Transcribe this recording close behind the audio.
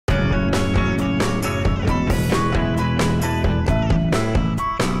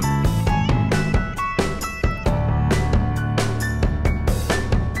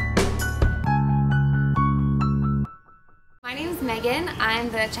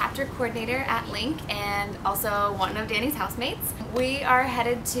the chapter coordinator at LiNK and also one of Danny's housemates. We are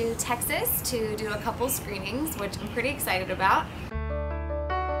headed to Texas to do a couple screenings, which I'm pretty excited about.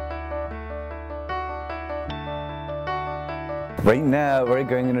 Right now we're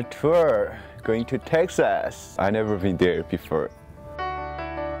going on a tour, going to Texas. I've never been there before.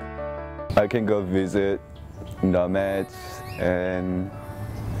 I can go visit nomads and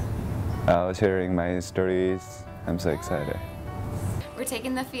I was hearing my stories. I'm so excited. We're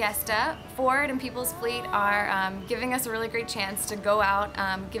taking the Fiesta. Ford and People's Fleet are giving us a really great chance to go out,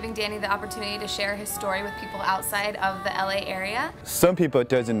 giving Danny the opportunity to share his story with people outside of the LA area. Some people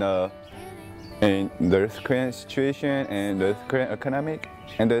doesn't know in North Korean situation and North Korean economic,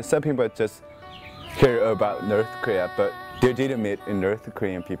 and some people just hear about North Korea, but they didn't meet in North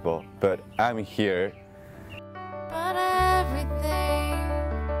Korean people. But I'm here. But everything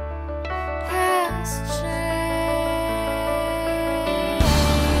has changed.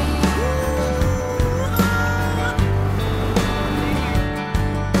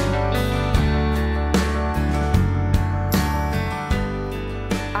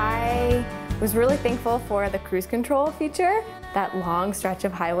 I was really thankful for the cruise control feature, that long stretch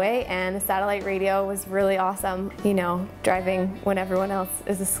of highway, and the satellite radio was really awesome. You know, driving when everyone else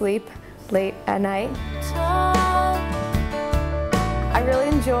is asleep late at night. I really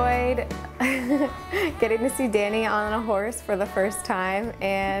enjoyed getting to see Danny on a horse for the first time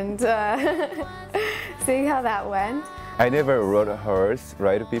and seeing how that went. I never rode a horse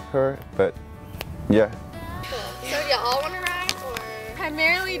ride before, but yeah. So do y'all all want to ride, or?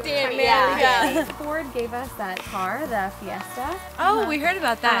 Primarily Danny. Yeah. Ford gave us that car, the Fiesta. Oh, we heard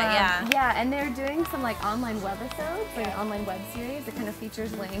about that, yeah. Yeah, and they're doing some like online webisodes, like an online web series that kind of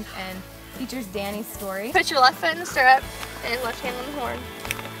features LiNK and features Danny's story. Put your left foot in the stirrup and left hand on the horn.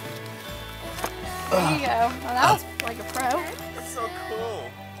 There you go. Well, that was like a pro. It's so cool.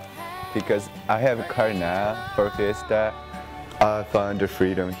 Because I have a car now for Fiesta. I found the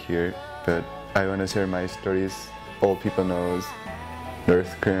freedom here, but I want to share my stories. All people knows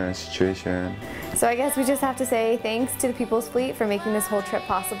North Korean situation. So I guess we just have to say thanks to the People's Fleet for making this whole trip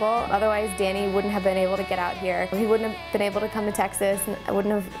possible. Otherwise, Danny wouldn't have been able to get out here. He wouldn't have been able to come to Texas and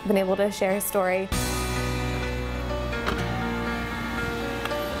wouldn't have been able to share his story.